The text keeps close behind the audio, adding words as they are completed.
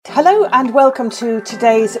Hello and welcome to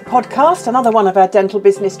today's podcast, another one of our dental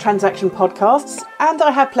business transaction podcasts. And I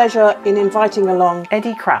have pleasure in inviting along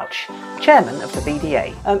Eddie Crouch, Chairman of the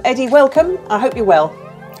BDA. Eddie, welcome. I hope you're well.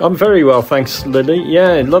 I'm very well, thanks, Lily.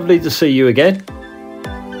 Yeah, lovely to see you again.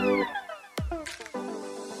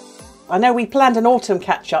 I know we planned an autumn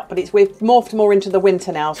catch-up, but we've morphed more into the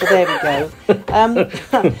winter now, so there we go.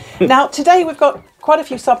 Now, today we've got quite a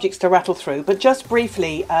few subjects to rattle through, but just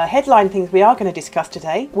briefly, headline things we are going to discuss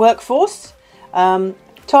today: workforce,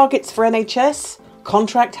 targets for NHS,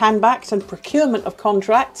 contract handbacks and procurement of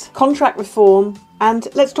contracts, contract reform, and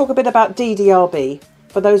let's talk a bit about DDRB.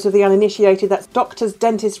 For those of the uninitiated, that's Doctors'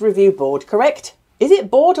 Dentist Review Board, correct? Is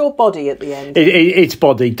it board or body at the end? It's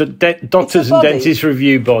body. Doctors and Dentists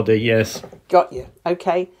Review Body, yes. Got you.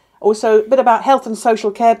 Okay. Also, a bit about Health and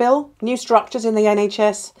Social Care Bill, new structures in the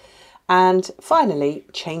NHS, and finally,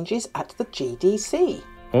 changes at the GDC.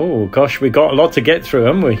 Oh, gosh, we've got a lot to get through,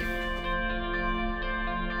 haven't we?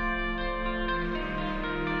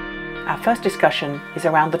 Our first discussion is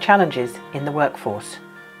around the challenges in the workforce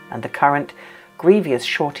and the current grievous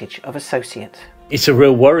shortage of associates. It's a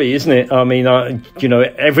real worry, isn't it? I mean,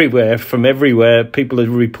 everywhere, people are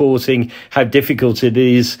reporting how difficult it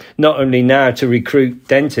is, not only now to recruit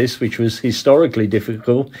dentists, which was historically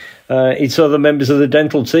difficult, it's other members of the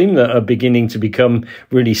dental team that are beginning to become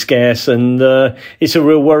really scarce. And it's a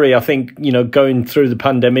real worry. I think, going through the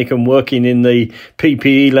pandemic and working in the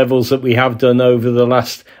PPE levels that we have done over the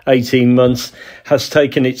last 18 months has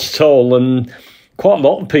taken its toll. And quite a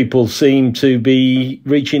lot of people seem to be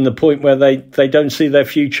reaching the point where they don't see their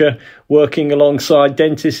future working alongside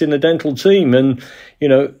dentists in a dental team. And,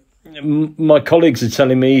 my colleagues are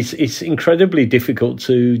telling me it's incredibly difficult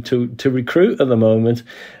to recruit at the moment.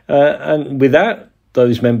 And without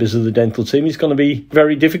those members of the dental team, it's going to be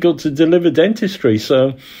very difficult to deliver dentistry.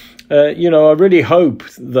 So, I really hope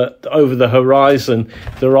that over the horizon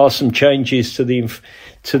there are some changes to the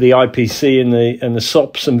IPC and the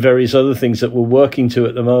SOPs and various other things that we're working to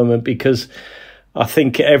at the moment, because I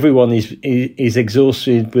think everyone is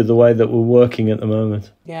exhausted with the way that we're working at the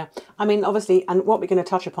moment. Yeah, I mean, obviously, and what we're going to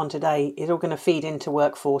touch upon today is all going to feed into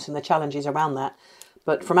workforce and the challenges around that.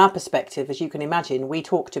 But from our perspective, as you can imagine, we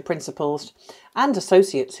talk to principals and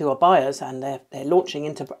associates who are buyers, and they're launching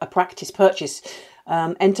into a practice purchase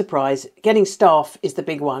enterprise. Getting staff is the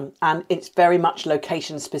big one, and it's very much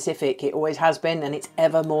location specific. It always has been, and it's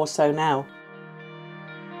ever more so now.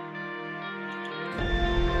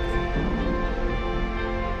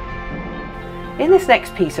 In this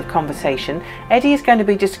next piece of conversation, Eddie is going to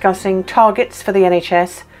be discussing targets for the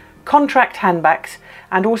NHS, contract handbacks,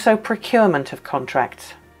 and also procurement of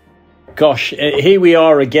contracts. Gosh, here we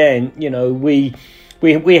are again. We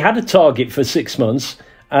had a target for 6 months.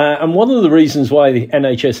 And one of the reasons why the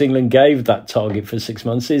NHS England gave that target for 6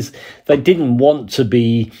 months is they didn't want to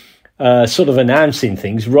be sort of announcing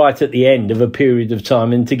things right at the end of a period of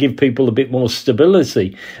time, and to give people a bit more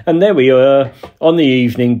stability. And there we are on the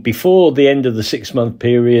evening before the end of the 6 month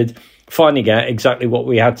period, finding out exactly what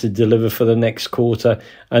we had to deliver for the next quarter,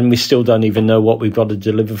 and we still don't even know what we've got to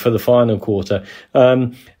deliver for the final quarter.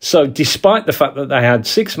 So despite the fact that they had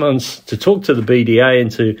 6 months to talk to the BDA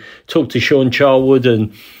and to talk to Sean Charwood,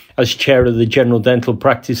 and as chair of the General Dental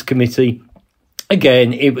Practice Committee,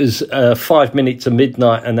 again, it was a 5 minute to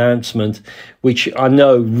midnight announcement, which I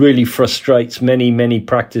know really frustrates many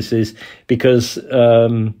practices, because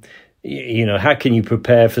how can you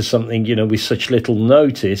prepare for something, with such little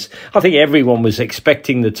notice? I think everyone was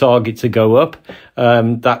expecting the target to go up.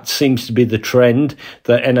 That seems to be the trend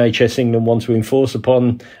that NHS England want to enforce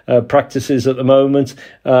upon practices at the moment,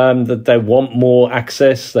 that they want more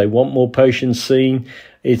access, they want more patients seen.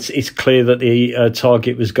 It's clear that the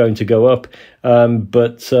target was going to go up.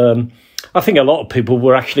 But I think a lot of people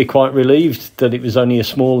were actually quite relieved that it was only a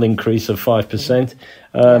small increase of 5%,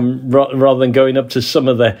 rather than going up to some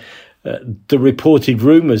of the reported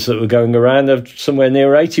rumours that were going around of somewhere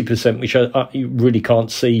near 80%, which I really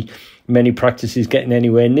can't see many practices getting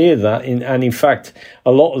anywhere near that. And in fact,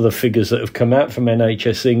 a lot of the figures that have come out from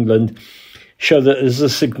NHS England show that there's a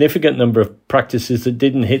significant number of practices that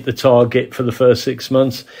didn't hit the target for the first 6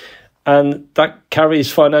 months. And that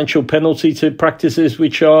carries financial penalty to practices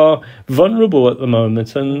which are vulnerable at the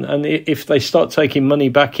moment. And if they start taking money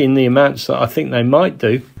back in the amounts that I think they might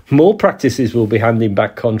do, more practices will be handing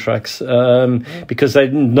back contracts because they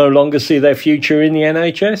no longer see their future in the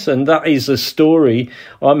NHS. And that is a story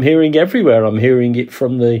I'm hearing everywhere. I'm hearing it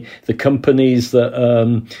from the companies that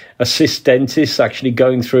assist dentists actually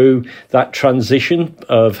going through that transition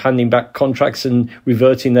of handing back contracts and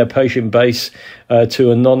reverting their patient base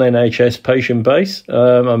to a non-NHS patient base.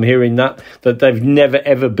 I'm hearing that they've never,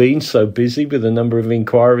 ever been so busy with the number of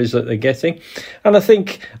inquiries that they're getting. And I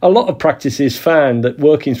think a lot of practices found that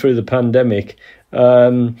working through the pandemic,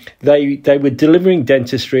 they were delivering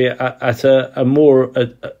dentistry at a more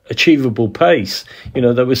achievable pace. They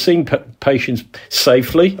were seeing patients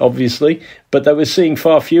safely, obviously, but they were seeing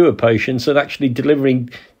far fewer patients and actually delivering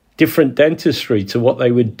different dentistry to what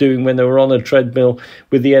they were doing when they were on a treadmill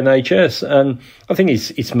with the NHS. And I think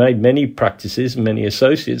it's made many practices, many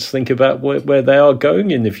associates think about where they are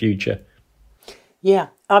going in the future. Yeah,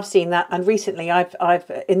 I've seen that. And recently,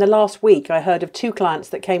 I've in the last week, I heard of 2 clients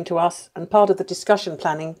that came to us, and part of the discussion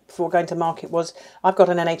planning before going to market was, I've got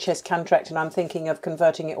an NHS contract and I'm thinking of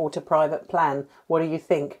converting it all to private plan. What do you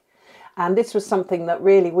think? And this was something that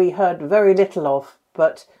really we heard very little of,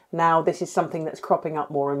 but now this is something that's cropping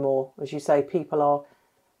up more and more. As you say, people are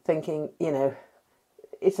thinking,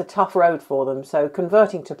 it's a tough road for them. So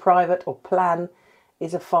converting to private or plan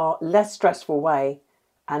is a far less stressful way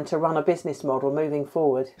and to run a business model moving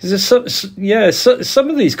forward. Some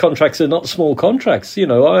of these contracts are not small contracts.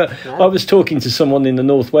 I was talking to someone in the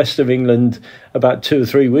northwest of England about 2 or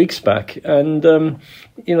 3 weeks back, and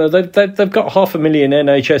they've got 500,000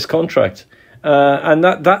 NHS contract. And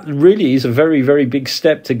that really is a very, very big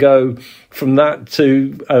step to go from that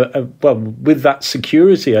to, with that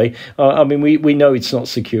security. We know it's not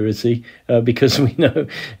security because we know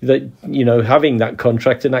that, having that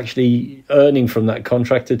contract and actually earning from that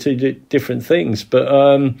contract are 2 different things.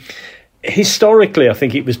 But historically, I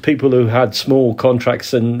think it was people who had small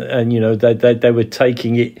contracts and they were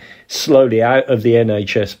taking it slowly out of the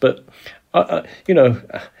NHS. But,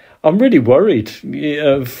 I'm really worried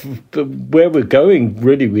of where we're going,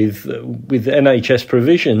 really, with NHS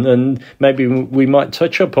provision, and maybe we might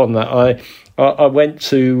touch upon that. I went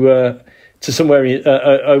to somewhere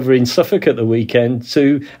over in Suffolk at the weekend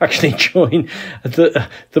to actually join the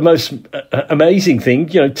most amazing thing.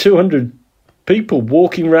 200 people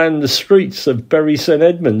walking around the streets of Bury St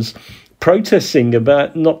Edmunds, protesting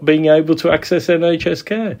about not being able to access NHS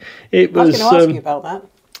care. I was going to ask you about that.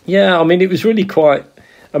 Yeah, it was really quite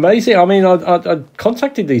amazing. I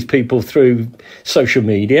contacted these people through social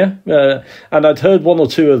media, and I'd heard 1 or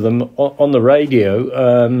 2 of them on the radio.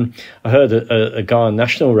 I heard a guy on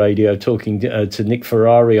national radio talking to Nick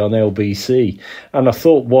Ferrari on LBC, and I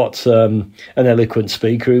thought, what an eloquent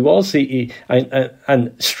speaker he was.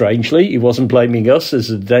 And strangely, he wasn't blaming us as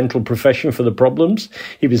a dental profession for the problems.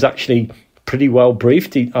 He was actually pretty well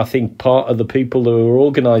briefed. I think part of the people who were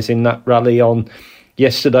organising that rally on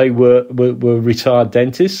yesterday were retired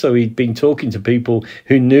dentists, so he'd been talking to people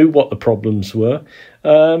who knew what the problems were.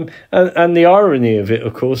 And the irony of it,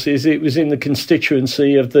 of course, is it was in the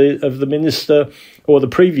constituency of the minister, or the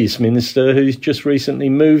previous minister, who's just recently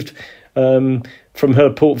moved from her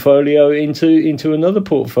portfolio into another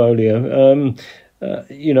portfolio.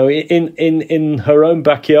 In her own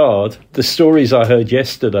backyard, the stories I heard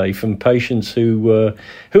yesterday from patients who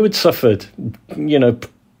had suffered,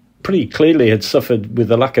 pretty clearly had suffered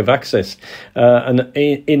with a lack of access and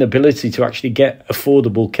inability to actually get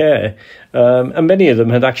affordable care. And many of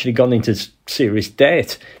them had actually gone into serious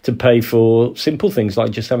debt to pay for simple things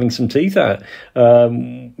like just having some teeth out.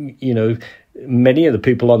 Many of the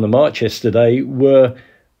people on the march yesterday were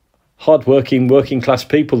hard-working, working-class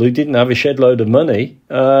people who didn't have a shed load of money.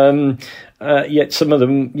 Yet some of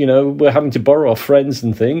them, were having to borrow off friends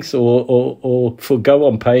and things or forgo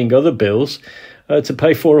on paying other bills to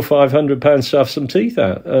pay £400 or £500 to have some teeth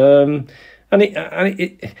out.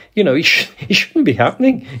 It shouldn't be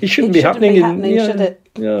happening. It shouldn't be happening, should it?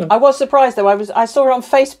 Yeah. I was surprised though. I saw it on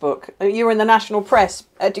Facebook. You were in the national press,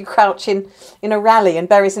 Eddie Crouch in a rally in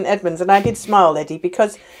Bury St Edmunds, and I did smile, Eddie,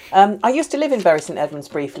 because I used to live in Bury St Edmunds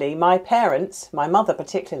briefly. My parents, my mother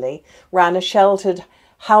particularly, ran a sheltered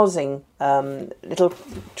housing,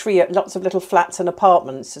 lots of little flats and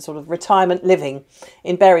apartments, a sort of retirement living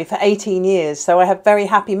in Bury for 18 years. So I have very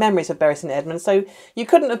happy memories of Bury St Edmunds. So you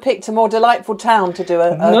couldn't have picked a more delightful town to do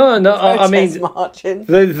a protest march in.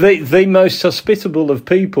 The most hospitable of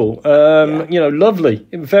people, lovely,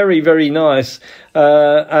 very, very nice.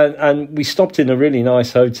 And we stopped in a really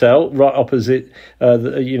nice hotel right opposite,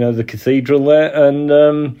 the cathedral there,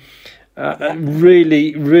 and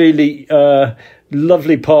really, really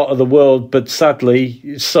lovely part of the world, but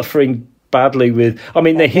sadly suffering badly with. I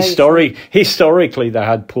mean, historically they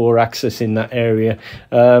had poor access in that area,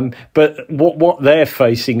 but what they're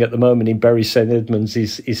facing at the moment in Bury St Edmunds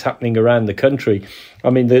is happening around the country. I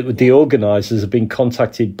mean, the organisers have been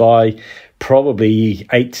contacted by probably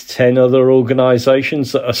 8 to 10 other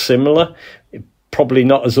organisations that are similar. Probably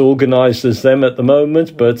not as organised as them at the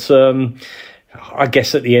moment, but I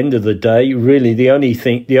guess at the end of the day, really the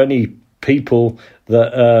only people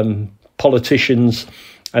that politicians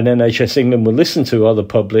and NHS England will listen to are the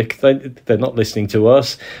public. They're not listening to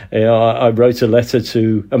us. I wrote a letter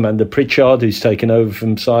to Amanda Pritchard, who's taken over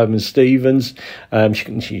from Simon Stevens.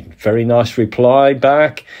 She very nice reply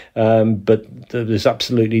back, but there's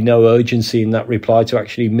absolutely no urgency in that reply to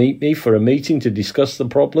actually meet me for a meeting to discuss the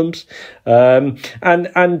problems.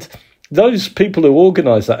 And those people who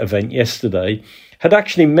organised that event yesterday had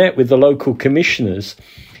actually met with the local commissioners,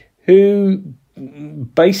 who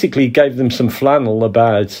basically gave them some flannel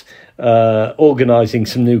about organising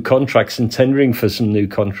some new contracts and tendering for some new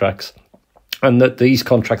contracts, and that these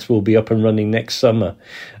contracts will be up and running next summer.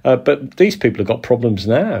 But these people have got problems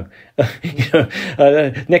now.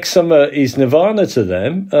 Next summer is nirvana to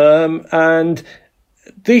them, and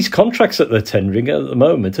these contracts that they're tendering at the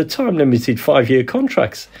moment are time-limited 5-year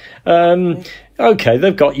contracts. Okay,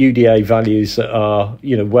 they've got UDA values that are,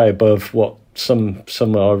 way above what some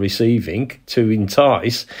are receiving to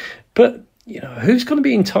entice, but who's going to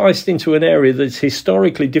be enticed into an area that's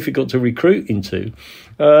historically difficult to recruit into,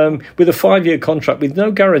 with a 5-year contract with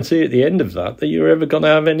no guarantee at the end of that you're ever going to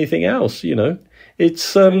have anything else?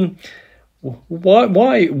 It's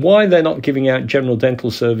why they're not giving out general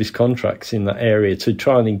dental service contracts in that area to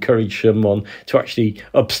try and encourage someone to actually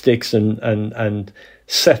up sticks and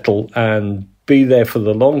settle and be there for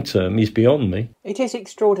the long term is beyond me. It is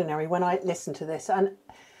extraordinary when I listen to this, and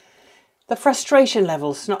the frustration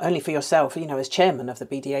levels, not only for yourself, as chairman of the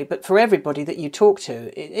BDA, but for everybody that you talk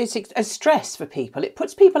to. It's a stress for people. It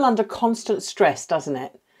puts people under constant stress, doesn't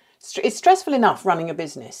it? It's stressful enough running a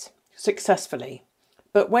business successfully,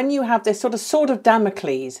 but when you have this sort of sword of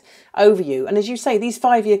Damocles over you, and as you say, these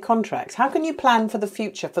 5-year contracts, how can you plan for the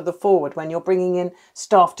future, for the forward, when you're bringing in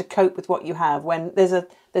staff to cope with what you have, when there's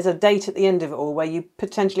a date at the end of it all where you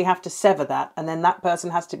potentially have to sever that, and then that person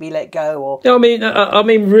has to be let go? Or I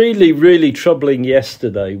mean, really, really troubling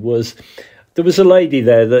yesterday was there was a lady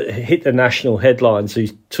there that hit the national headlines who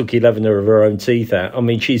took 11 of her own teeth out. I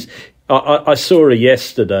mean, I saw her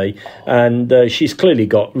yesterday, and she's clearly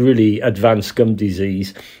got really advanced gum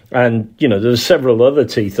disease. And, there were several other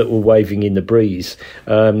teeth that were waving in the breeze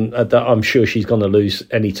that I'm sure she's going to lose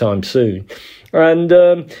anytime soon.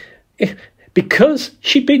 And because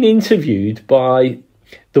she'd been interviewed by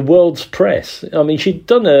the world's press. I mean, she'd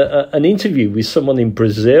done an interview with someone in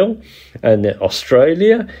Brazil and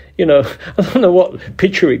Australia. I don't know what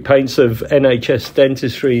picture it paints of NHS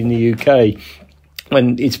dentistry in the UK,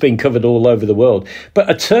 and it's been covered all over the world. But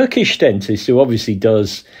a Turkish dentist who obviously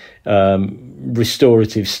does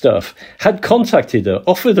restorative stuff had contacted her,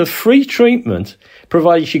 offered her free treatment,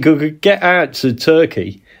 provided she could get out to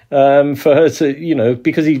Turkey for her to,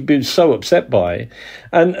 because he'd been so upset by it.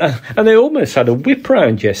 And they almost had a whip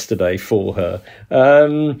round yesterday for her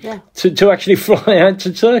to actually fly out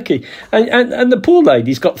to Turkey. And the poor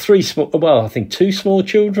lady's got two small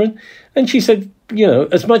children. And she said,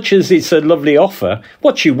 as much as it's a lovely offer,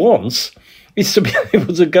 what she wants is to be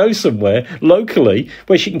able to go somewhere locally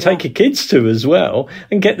where she can take her kids to as well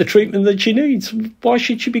and get the treatment that she needs. Why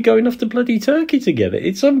should she be going off to bloody Turkey to get it?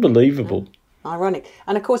 It's unbelievable. Ironic.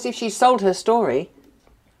 And of course, if she sold her story,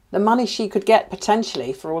 the money she could get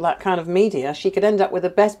potentially for all that kind of media, she could end up with the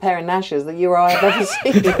best pair of gnashers that you or I have ever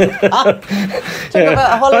seen. Talk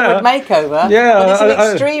about a Hollywood makeover. Yeah, but it's an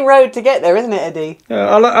extreme road to get there, isn't it, Eddie?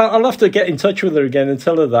 I'll have to get in touch with her again and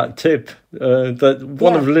tell her that tip. That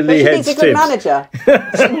one of Lily Head's tips. She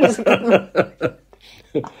needs a good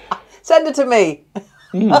manager. Send her to me.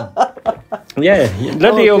 Yeah,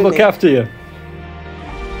 Lily will look after you.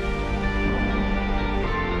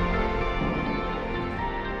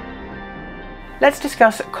 Let's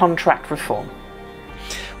discuss contract reform.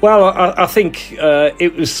 Well, I think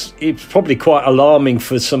it's probably quite alarming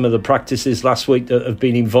for some of the practices last week that have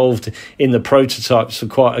been involved in the prototypes for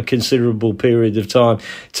quite a considerable period of time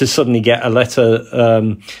to suddenly get a letter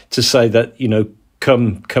to say that,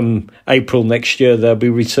 come April next year, they'll be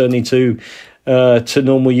returning to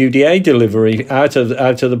normal UDA delivery out of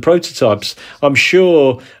the prototypes. I'm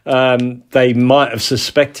sure they might have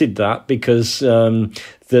suspected that because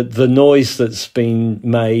the noise that's been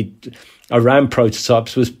made around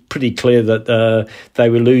prototypes was pretty clear that they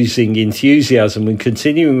were losing enthusiasm and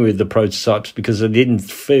continuing with the prototypes because they didn't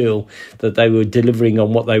feel that they were delivering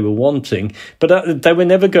on what they were wanting. But they were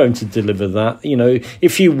never going to deliver that. You know,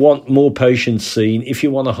 if you want more patients seen, if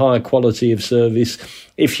you want a higher quality of service,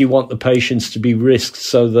 if you want the patients to be risked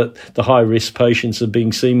so that the high-risk patients are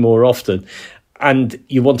being seen more often, and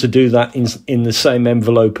you want to do that in the same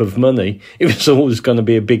envelope of money, it was always going to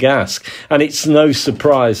be a big ask. And it's no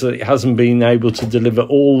surprise that it hasn't been able to deliver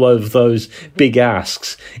all of those big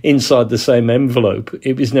asks inside the same envelope.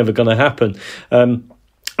 It was never going to happen.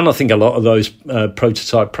 And I think a lot of those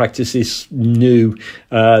prototype practices knew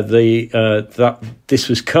that this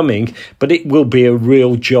was coming, but it will be a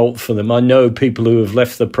real jolt for them. I know people who have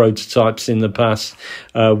left the prototypes in the past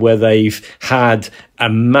where they've had a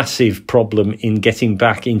massive problem in getting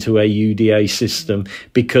back into a UDA system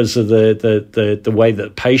because of the way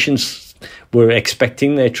that patients were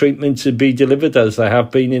expecting their treatment to be delivered, as they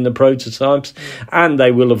have been in the prototypes, and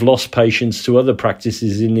they will have lost patients to other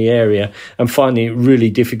practices in the area and finding it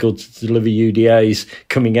really difficult to deliver UDAs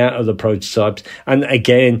coming out of the prototypes, and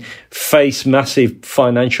again face massive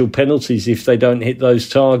financial penalties if they don't hit those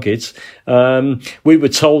targets. We were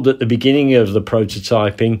told at the beginning of the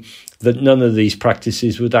prototyping that none of these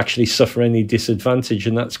practices would actually suffer any disadvantage,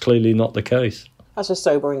 and that's clearly not the case. That's a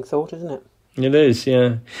sobering thought, isn't it? It is,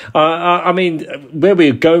 yeah. I mean, where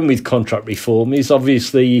we're going with contract reform is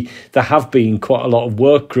obviously there have been quite a lot of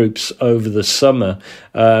work groups over the summer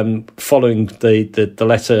following the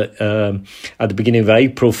letter at the beginning of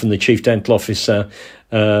April from the Chief Dental Officer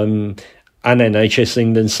and NHS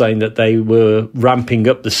England saying that they were ramping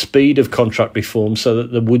up the speed of contract reform so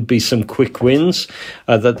that there would be some quick wins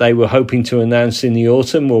that they were hoping to announce in the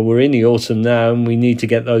autumn. Well, we're in the autumn now and we need to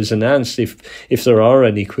get those announced if there are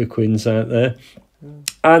any quick wins out there.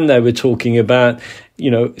 And they were talking about,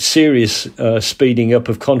 serious speeding up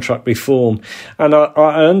of contract reform. And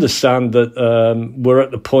I understand that we're at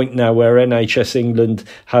the point now where NHS England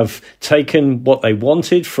have taken what they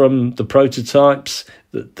wanted from the prototypes,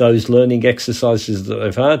 those learning exercises that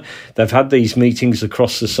they've had. They've had these meetings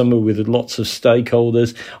across the summer with lots of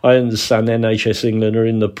stakeholders. I understand NHS England are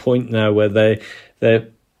in the point now where they're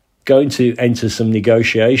going to enter some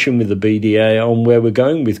negotiation with the BDA on where we're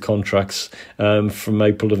going with contracts from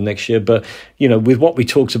April of next year. But, with what we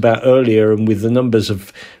talked about earlier and with the numbers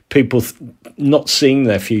of people not seeing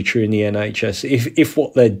their future in the NHS, if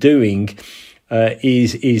what they're doing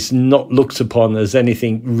is not looked upon as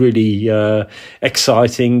anything really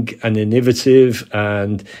exciting and innovative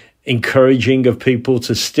and encouraging of people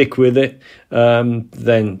to stick with it,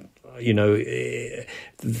 then,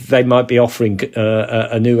 they might be offering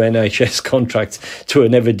a new NHS contract to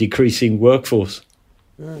an ever-decreasing workforce.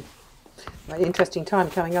 Very interesting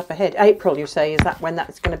time coming up ahead. April, you say, is that when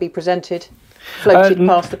that's going to be presented, floated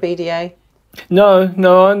past the BDA? No,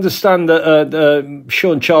 I understand that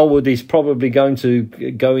Sean Charwood is probably going to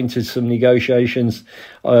go into some negotiations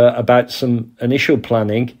about some initial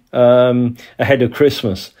planning ahead of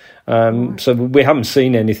Christmas. So we haven't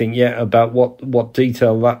seen anything yet about what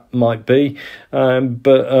detail that might be.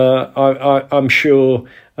 But I'm sure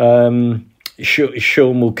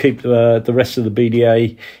Sean will keep the rest of the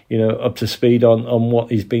BDA, up to speed on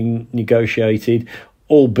what is being negotiated,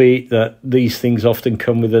 albeit that these things often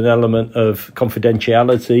come with an element of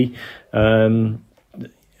confidentiality. There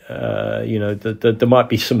might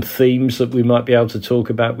be some themes that we might be able to talk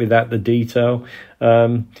about without the detail.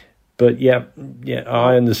 But yeah,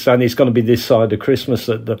 I understand it's going to be this side of Christmas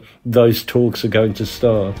that those talks are going to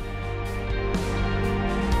start.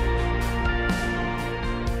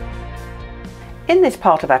 In this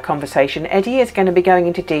part of our conversation, Eddie is going to be going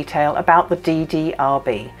into detail about the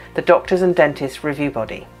DDRB, the Doctors and Dentists Review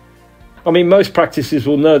Body. I mean, most practices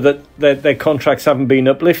will know that their contracts haven't been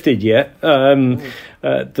uplifted yet.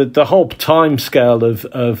 The whole timescale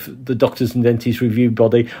of the Doctors and Dentists Review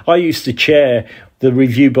Body, I used to chair the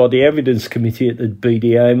Review Body Evidence Committee at the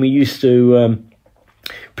BDA, and we used to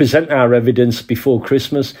present our evidence before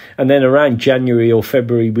Christmas, and then around January or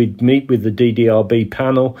February we'd meet with the DDRB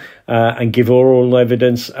panel and give oral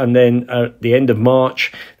evidence, and then at the end of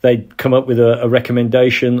March they'd come up with a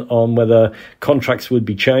recommendation on whether contracts would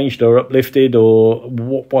be changed or uplifted, or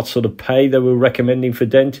what sort of pay they were recommending for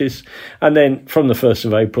dentists, and then from the 1st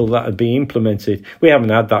of April that would be implemented. We haven't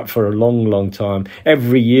had that for a long time.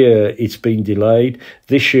 Every year it's been delayed.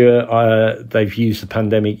 This year they've used the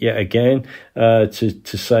pandemic yet again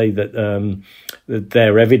to say that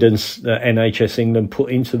their evidence that NHS England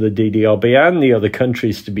put into the DDRB and the other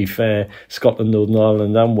countries, to be fair, Scotland, Northern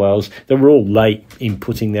Ireland and Wales, they were all late in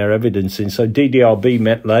putting their evidence in. So DDRB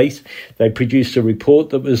met late. They produced a report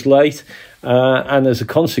that was late. And as a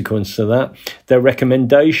consequence of that, their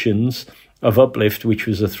recommendations of uplift, which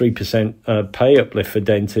was a 3% pay uplift for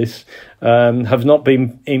dentists, have not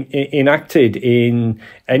been enacted in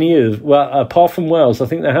any of, well, apart from Wales. I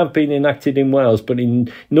think they have been enacted in Wales, but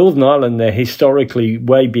in Northern Ireland, they're historically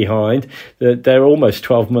way behind. They're almost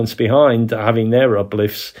 12 months behind having their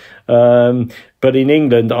uplifts. But in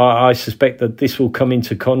England, I suspect that this will come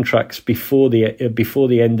into contracts before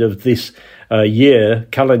the end of this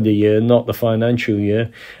calendar year, not the financial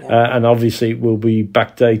year. Yeah. And obviously it will be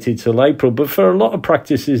backdated till April. But for a lot of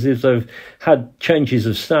practices, if they've had changes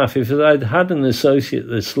of staff, if they'd had an associate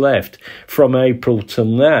that's left from April till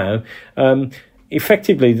now,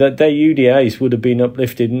 effectively that their UDAs would have been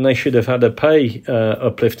uplifted and they should have had a pay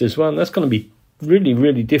uplift as well. And that's going to be really,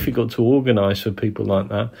 really difficult to organise for people like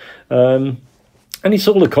that. And it's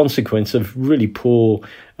all a consequence of really poor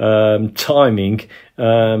timing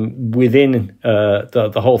within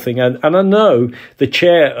the whole thing. And I know the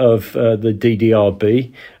chair of the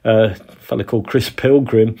DDRB, a fellow called Chris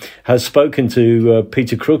Pilgrim, has spoken to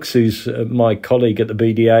Peter Crooks, who's my colleague at the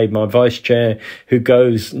BDA, my vice chair, who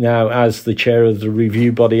goes now as the chair of the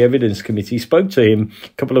Review Body Evidence Committee. Spoke to him a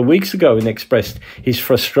couple of weeks ago and expressed his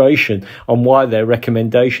frustration on why their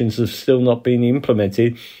recommendations have still not been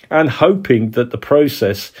implemented, and hoping that the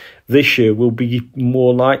process this year will be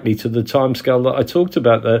more likely to the timescale that I talked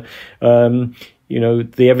about.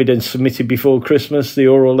 The evidence submitted before Christmas, the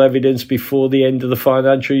oral evidence before the end of the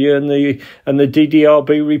financial year, and the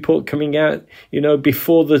DDRB report coming out,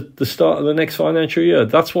 before the start of the next financial year.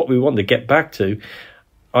 That's what we want to get back to.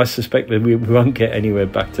 I suspect that we won't get anywhere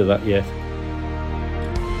back to that yet.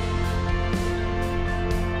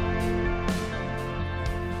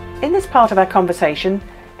 In this part of our conversation,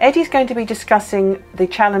 Eddie's going to be discussing the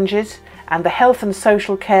challenges and the Health and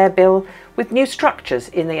Social Care Bill with new structures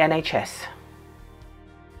in the NHS.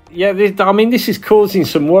 Yeah, this is causing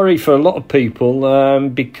some worry for a lot of people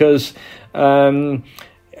because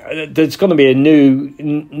there's going to be a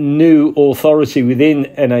new authority within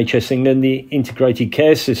NHS England, the Integrated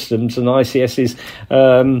Care Systems and ICSs,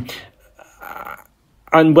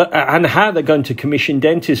 and how they're going to commission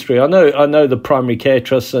dentistry. I know the primary care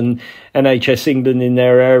trusts and NHS England in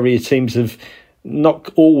their area teams have not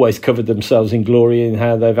always covered themselves in glory in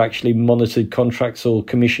how they've actually monitored contracts or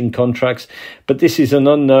commissioned contracts, but this is an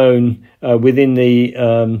unknown within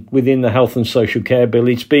the Health and Social Care Bill.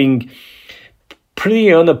 It's being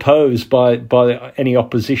pretty unopposed by any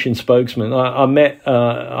opposition spokesman. I met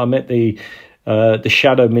the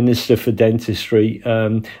Shadow Minister for Dentistry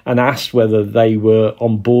and asked whether they were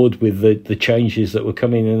on board with the changes that were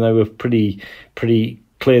coming, and they were pretty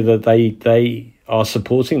clear that they are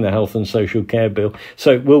supporting the Health and Social Care Bill.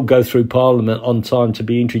 So it will go through Parliament on time to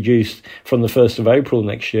be introduced from the 1st of April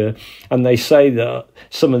next year. And they say that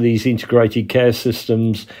some of these integrated care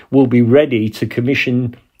systems will be ready to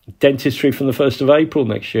commission dentistry from the 1st of April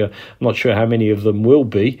next year. I'm not sure how many of them will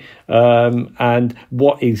be, and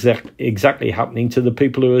what exactly happening to the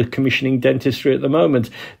people who are commissioning dentistry at the moment.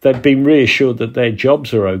 They've been reassured that their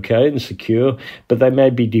jobs are okay and secure, but they may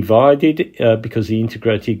be divided because the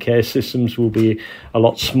integrated care systems will be a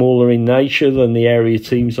lot smaller in nature than the area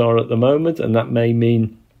teams are at the moment, and that may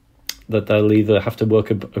mean that they'll either have to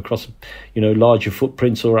work across, larger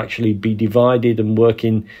footprints or actually be divided and work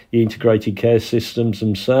in the integrated care systems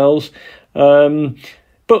themselves.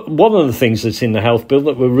 But one of the things that's in the health bill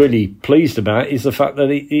that we're really pleased about is the fact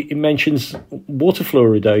that it mentions water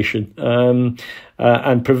fluoridation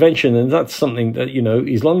and prevention, and that's something that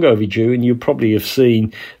is long overdue. And you probably have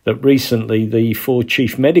seen that recently the 4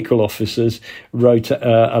 chief medical officers wrote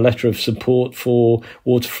a letter of support for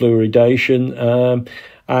water fluoridation.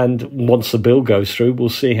 And once the bill goes through, we'll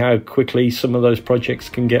see how quickly some of those projects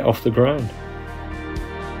can get off the ground.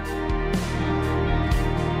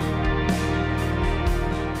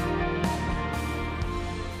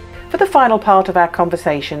 For the final part of our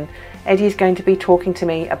conversation, Eddie is going to be talking to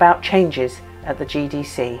me about changes at the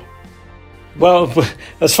GDC. Well,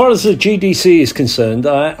 as far as the GDC is concerned,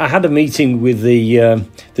 I had a meeting with the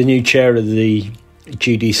new chair of the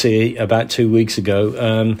GDC about 2 weeks ago,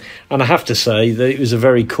 and I have to say that it was a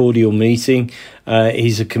very cordial meeting.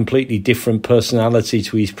 He's a completely different personality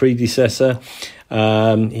to his predecessor.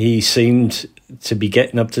 He seemed to be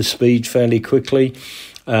getting up to speed fairly quickly.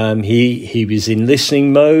 He was in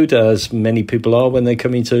listening mode, as many people are when they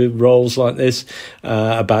come into roles like this,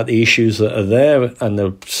 about the issues that are there, and there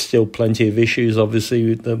are still plenty of issues,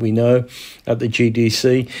 obviously, that we know at the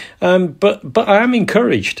GDC. But I am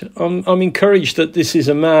encouraged. I'm encouraged that this is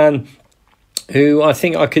a man who I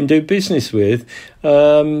think I can do business with,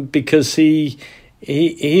 because he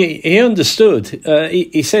understood.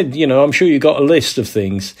 He said, I'm sure you got a list of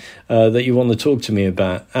things that you want to talk to me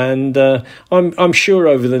about, and I'm sure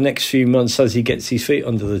over the next few months, as he gets his feet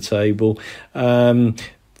under the table,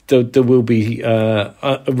 there will be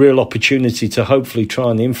a real opportunity to hopefully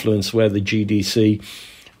try and influence where the GDC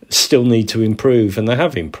still need to improve, and they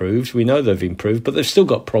have improved. We know they've improved, but they've still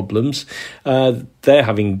got problems. They're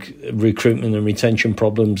having recruitment and retention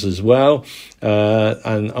problems as well,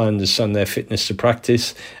 and I understand their fitness to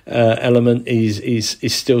practice element is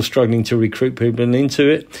still struggling to recruit people into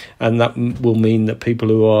it, and that will mean that people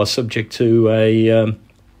who are subject to a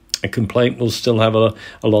complaint will still have a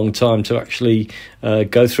long time to actually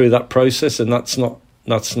go through that process, and that's not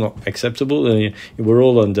acceptable. We're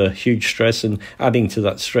all under huge stress, and adding to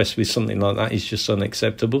that stress with something like that is just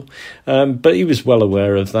unacceptable. But he was well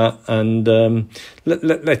aware of that, and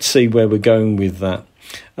let's see where we're going with that.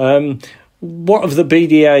 What have the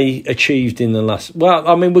BDA achieved in the last... Well,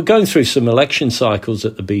 I mean, we're going through some election cycles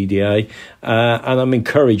at the BDA, and I'm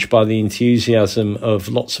encouraged by the enthusiasm of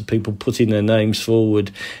lots of people putting their names forward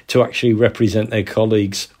to actually represent their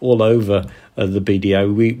colleagues all over the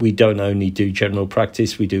BDA. We don't only do general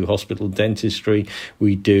practice, we do hospital dentistry,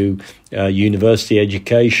 we do university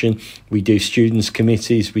education, we do students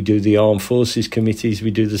committees, we do the armed forces committees,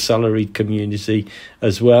 we do the salaried community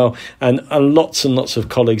as well, and lots of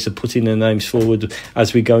colleagues are putting their names forward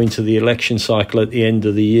as we go into the election cycle at the end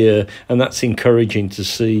of the year, and that's encouraging to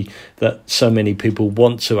see that so many people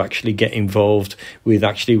want to actually get involved with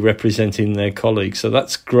actually representing their colleagues. So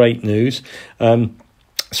that's great news.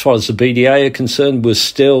 As far as the BDA are concerned, we're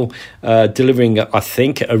still delivering, I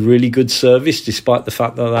think, a really good service, despite the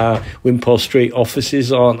fact that our Wimpole Street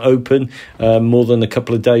offices aren't open more than a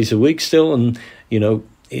couple of days a week still. And,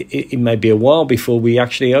 it may be a while before we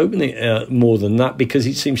actually open it more than that, because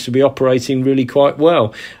it seems to be operating really quite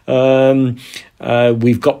well.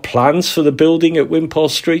 We've got plans for the building at Wimpole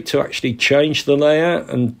Street to actually change the layout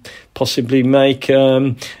and possibly make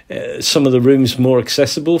some of the rooms more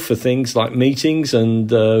accessible for things like meetings, and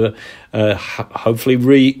hopefully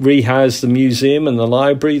rehouse the museum and the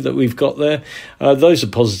library that we've got there. Those are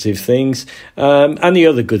positive things. And the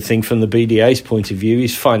other good thing from the BDA's point of view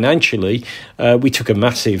is financially, we took a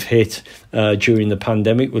massive hit during the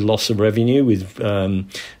pandemic with loss of revenue, with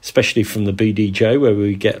especially from the BDJ, where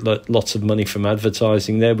we get lots of money from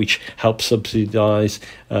advertising there, which helps subsidise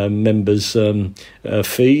members'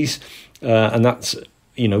 fees, and that's,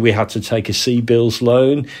 we had to take a C-bills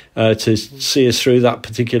loan to see us through that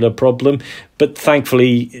particular problem. But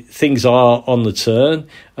thankfully, things are on the turn.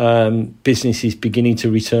 Business is beginning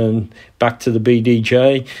to return back to the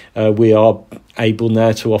BDJ. We are able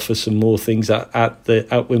now to offer some more things at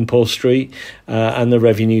Wimpole Street, and the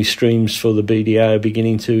revenue streams for the BDA are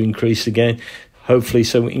beginning to increase again. Hopefully,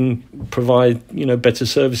 so we can provide better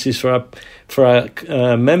services for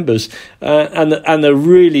our members. And the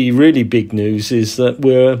really big news is that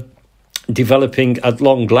we're developing at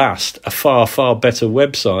long last a far better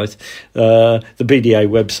website. The BDA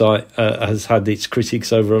website has had its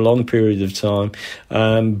critics over a long period of time,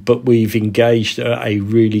 but we've engaged a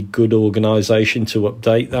really good organisation to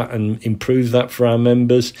update that and improve that for our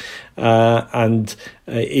members. And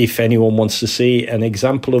if anyone wants to see an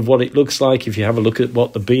example of what it looks like, if you have a look at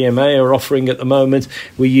what the BMA are offering at the moment,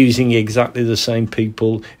 we're using exactly the same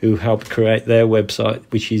people who helped create their website,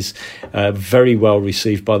 which is very well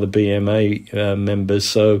received by the BMA members.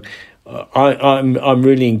 So I'm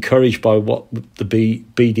really encouraged by what the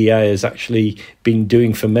BDA has actually been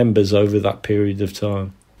doing for members over that period of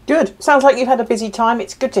time. Good. Sounds like you've had a busy time.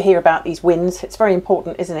 It's good to hear about these wins. It's very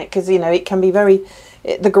important, isn't it? Because, it can be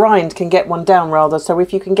the grind can get one down rather. So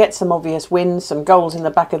if you can get some obvious wins, some goals in the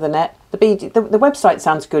back of the net. The website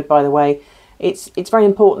sounds good, by the way. It's very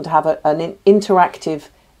important to have an interactive,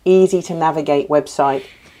 easy to navigate website.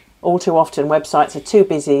 All too often websites are too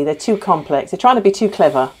busy. They're too complex. They're trying to be too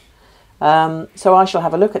clever. So I shall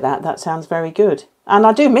have a look at that. That sounds very good. And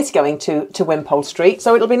I do miss going to Wimpole Street,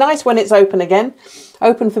 so it'll be nice when it's open again,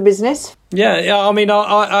 open for business. Yeah. I mean,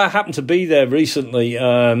 I happened to be there recently,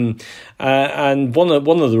 and one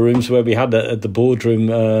of the rooms where we had the boardroom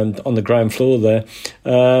on the ground floor there,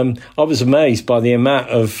 I was amazed by the amount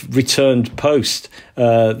of returned post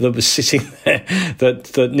that was sitting there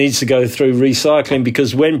that needs to go through recycling,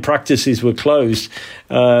 because when practices were closed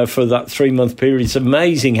for that 3-month period, it's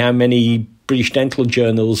amazing how many British dental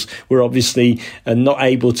journals were obviously not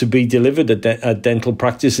able to be delivered at dental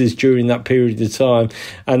practices during that period of time,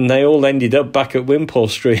 and they all ended up back at Wimpole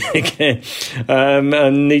Street again,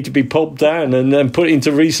 and need to be pulped down and then put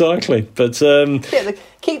into recycling. But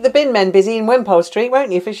keep the bin men busy in Wimpole Street,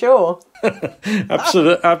 won't you, for sure?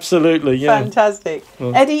 Absolutely, yeah. Fantastic.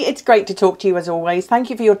 Well, Eddie, it's great to talk to you as always.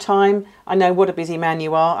 Thank you for your time. I know what a busy man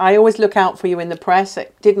you are. I always look out for you in the press.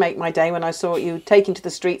 It did make my day when I saw you taking to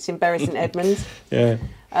the streets in Bury St Edmunds. Yeah.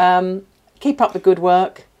 Keep up the good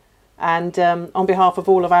work. And on behalf of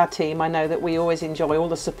all of our team, I know that we always enjoy all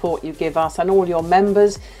the support you give us and all your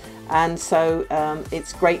members. And so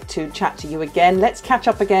it's great to chat to you again. Let's catch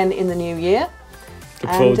up again in the new year.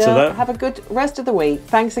 Look forward to that. Have a good rest of the week.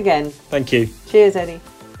 Thanks again. Thank you. Cheers, Eddie.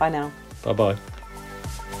 Bye now. Bye-bye.